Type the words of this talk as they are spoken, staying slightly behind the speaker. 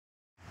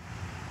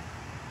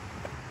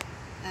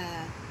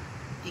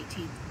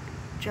18th.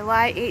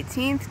 July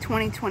 18th,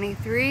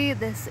 2023.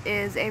 This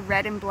is a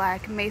red and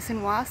black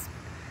mason wasp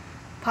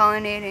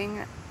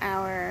pollinating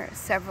our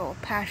several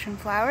passion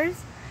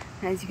flowers.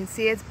 And as you can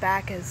see, its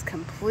back is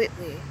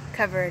completely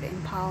covered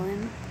in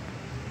pollen.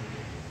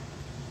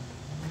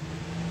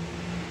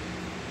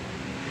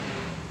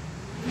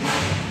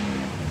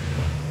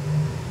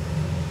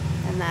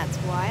 And that's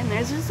why. And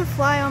there's just a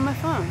fly on my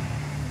phone.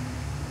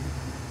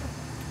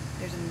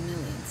 There's a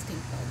million stink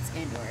bugs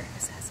and or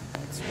assassin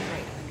bugs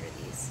right under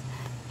these.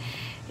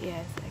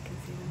 Yes, I can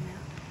see them now.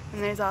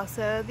 And there's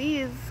also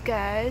these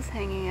guys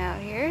hanging out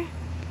here.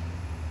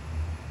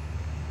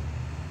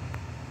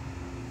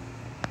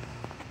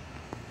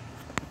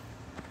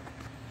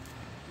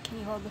 Can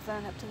you hold the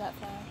phone up to that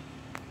flower?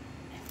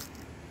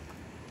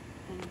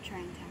 And try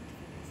and talk to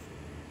focus.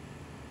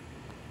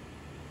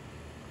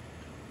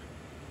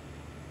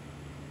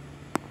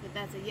 But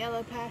that's a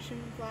yellow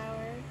passion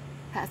flower.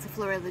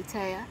 Passiflora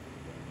lutea.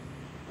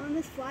 Oh, and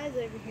this fly's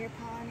over here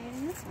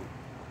pollinating this one.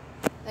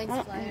 Thanks,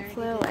 Oh, fly. it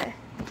flew away.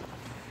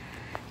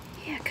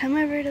 Yeah, come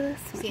over to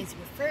this one. Seems to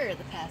prefer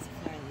the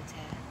Passiflora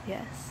lutea.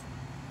 Yes.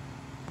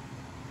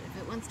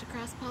 If it wants to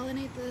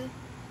cross-pollinate the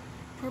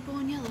purple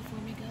and yellow for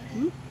me, go ahead.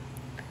 Mm-hmm.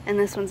 And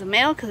this one's a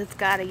male because it's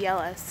got a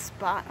yellow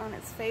spot on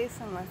its face,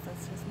 unless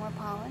that's just more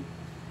pollen.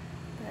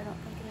 But I don't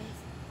think it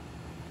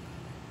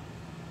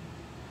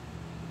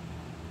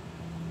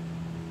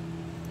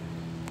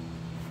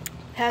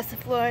is.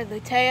 Passiflora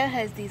lutea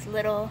has these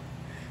little,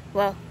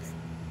 well,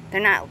 they're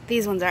not,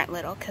 these ones aren't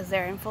little because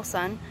they're in full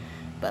sun,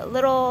 but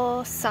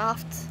little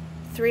soft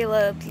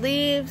three-lobed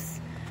leaves,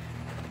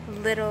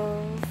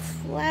 little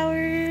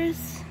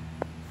flowers,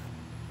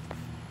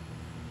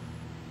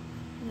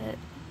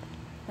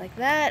 like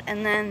that,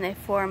 and then they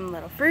form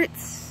little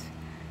fruits.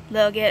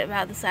 They'll get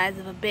about the size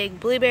of a big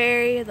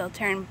blueberry. They'll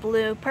turn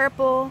blue,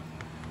 purple.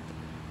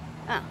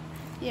 Oh,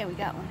 yeah, we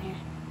got one here.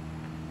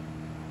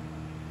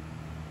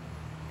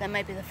 That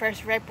might be the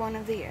first ripe one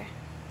of the year.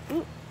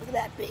 Ooh, look at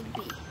that big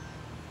bee.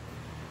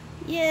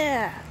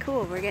 Yeah,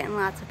 cool, we're getting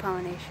lots of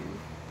pollination.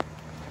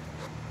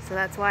 So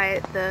that's why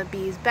the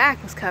bee's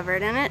back was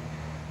covered in it.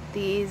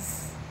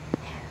 These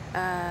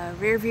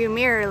rear view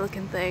mirror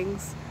looking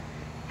things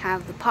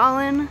have the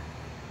pollen.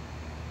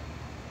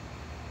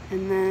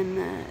 And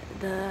then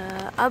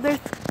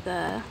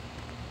the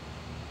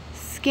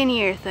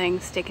skinnier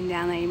thing sticking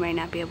down there, you might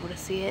not be able to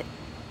see it,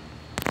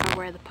 are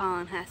where the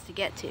pollen has to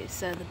get to.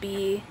 So the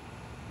bee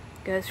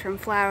goes from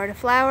flower to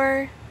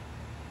flower,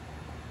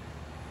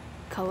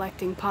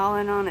 collecting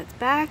pollen on its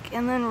back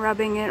and then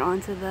rubbing it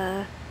onto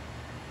the,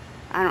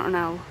 I don't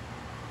know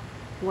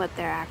what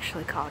they're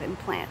actually called in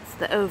plants,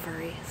 the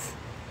ovaries.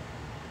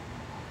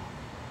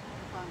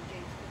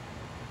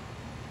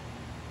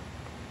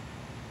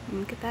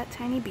 Look at that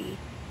tiny bee.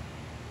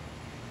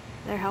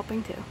 They're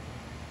helping too.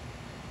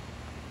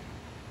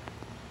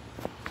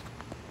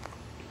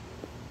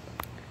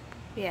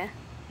 Yeah,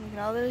 look at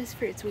all those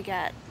fruits we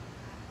got.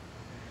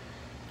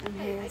 And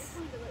Hey, I here's... just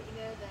wanted to let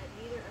you know that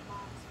neither of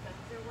Mom's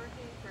phones are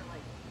working for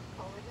like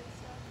pollen and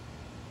stuff.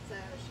 So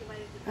she might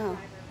have Oh.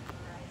 driver with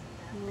Verizon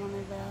that one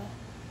of the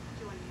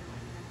she wanted me to let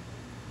you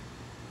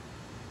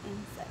know.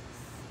 insects.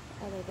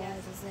 Other guys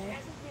is She there.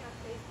 messaged me on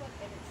Facebook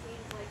and it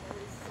seems like at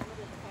least some of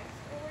the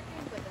texts are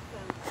working, but the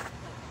phone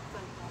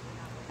probably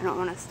not working. I don't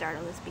want to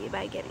startle this bee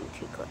by getting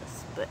too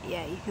close, but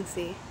yeah, you can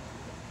see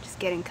just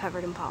getting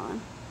covered in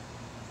pollen.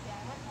 Yeah, I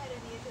haven't had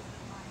any issues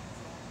with mine,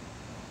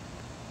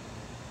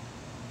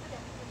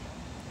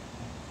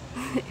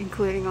 so. Okay.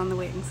 Including on the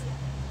wings.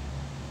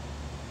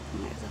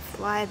 And there's a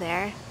fly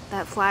there.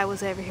 That fly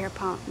was over here,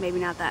 maybe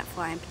not that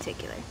fly in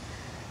particular,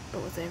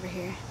 but was over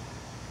here.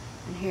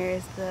 And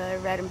here's the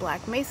red and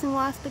black mason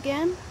wasp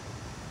again.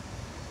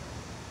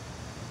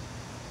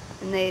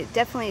 And they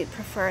definitely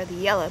prefer the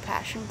yellow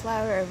passion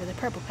flower over the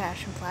purple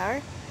passion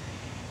flower.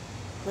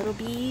 Little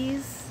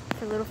bees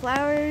for little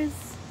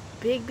flowers,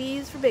 big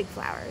bees for big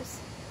flowers.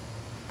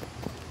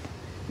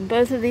 And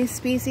both of these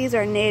species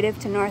are native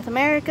to North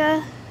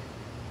America.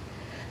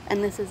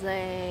 And this is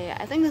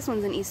I think this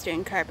one's an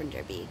eastern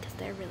carpenter bee because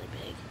they're really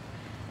big.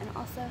 And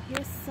also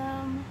here's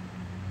some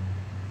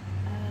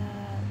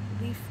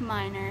leaf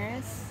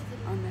miners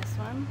on this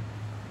one.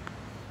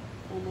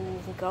 And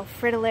there's a Gulf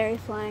fritillary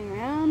flying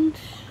around.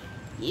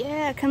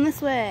 Yeah, come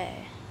this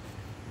way.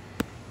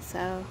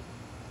 So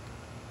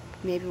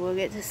maybe we'll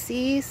get to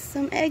see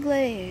some egg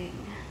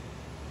laying.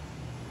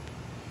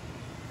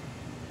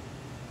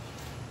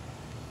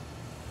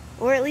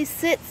 Or at least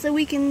sit so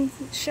we can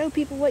show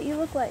people what you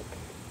look like.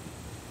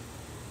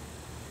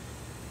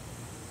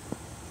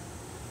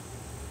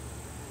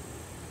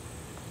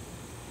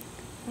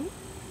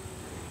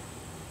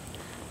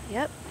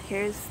 Yep,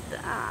 here's the,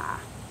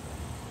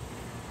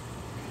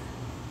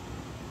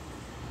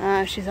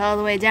 she's all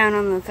the way down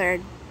on the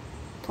third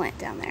plant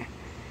down there.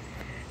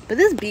 But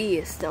this bee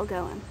is still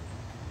going.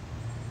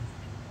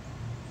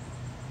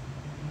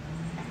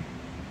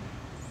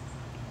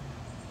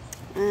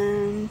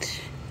 And,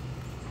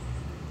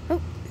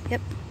 oh,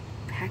 yep,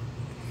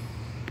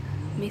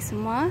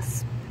 mason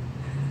wasp.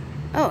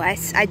 Oh,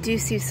 I do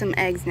see some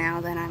eggs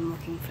now that I'm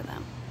looking for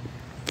them.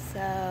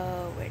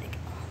 So, where'd it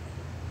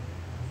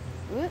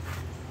go? Whoop.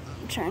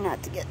 I'm trying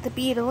not to get the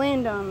bee to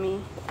land on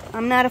me.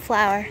 I'm not a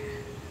flower.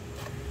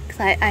 Because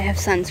I have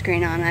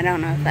sunscreen on. I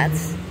don't know if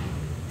that's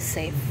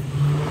safe.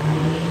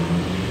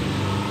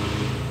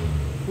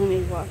 Let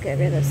me walk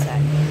over this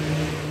side.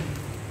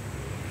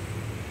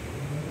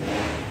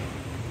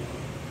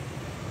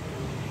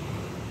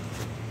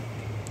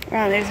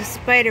 Oh, there's a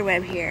spider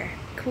web here.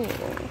 Cool.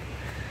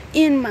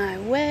 In my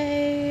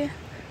way.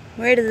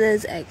 Where did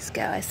those eggs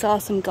go? I saw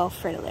some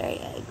Gulf fritillary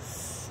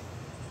eggs.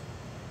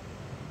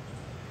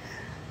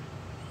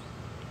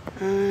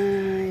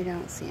 I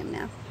don't see them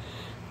now.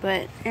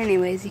 But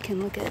anyways, you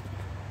can look at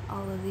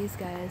all of these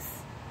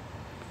guys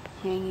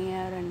hanging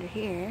out under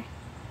here.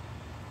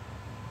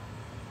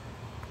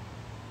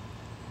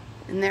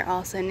 And they're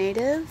also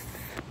native.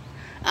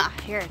 Ah,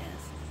 here it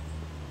is.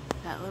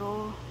 That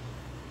little,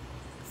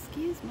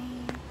 excuse me,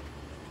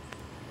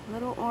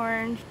 little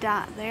orange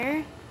dot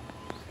there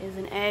is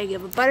an egg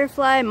of a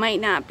butterfly.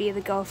 Might not be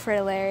the Gulf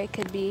fritillary,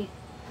 could be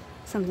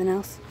something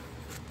else.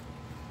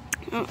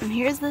 Oh, and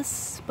here's this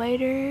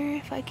spider,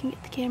 if I can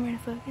get the camera to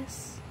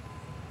focus.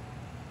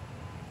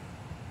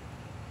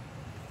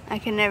 I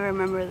can never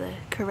remember the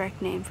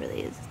correct name for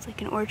these. It's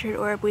like an orchard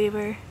orb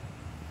weaver,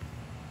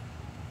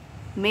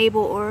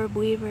 Mabel orb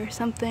weaver,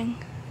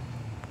 something.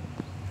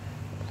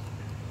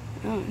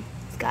 Oh,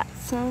 it's got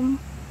some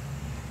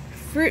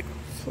fruit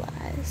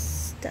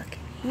flies stuck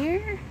in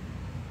here.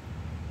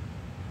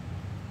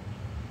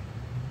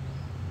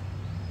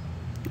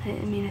 I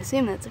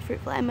assume that's a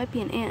fruit fly. It might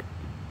be an ant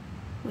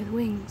with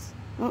wings.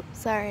 Oh,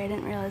 sorry, I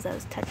didn't realize I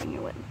was touching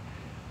your wood.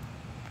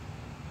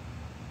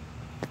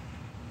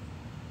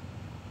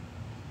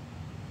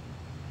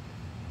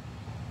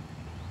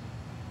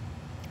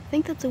 I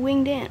think that's a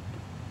winged ant.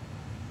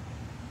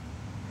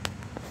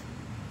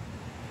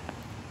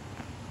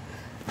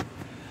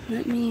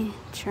 Let me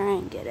try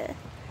and get a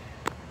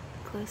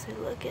closer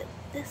look at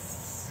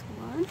this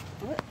one.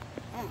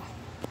 Oh.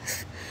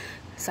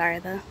 Sorry,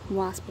 the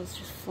wasp was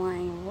just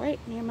flying right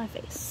near my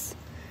face.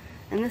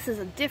 And this is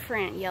a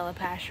different yellow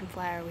passion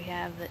flower we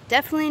have that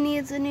definitely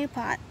needs a new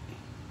pot.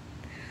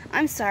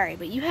 I'm sorry,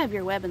 but you have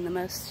your web in the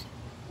most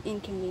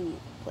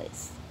inconvenient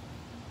place.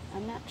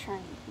 I'm not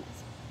trying to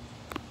mess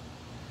up.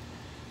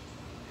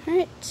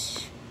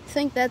 Alright, I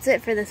think that's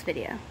it for this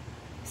video.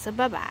 So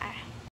bye-bye.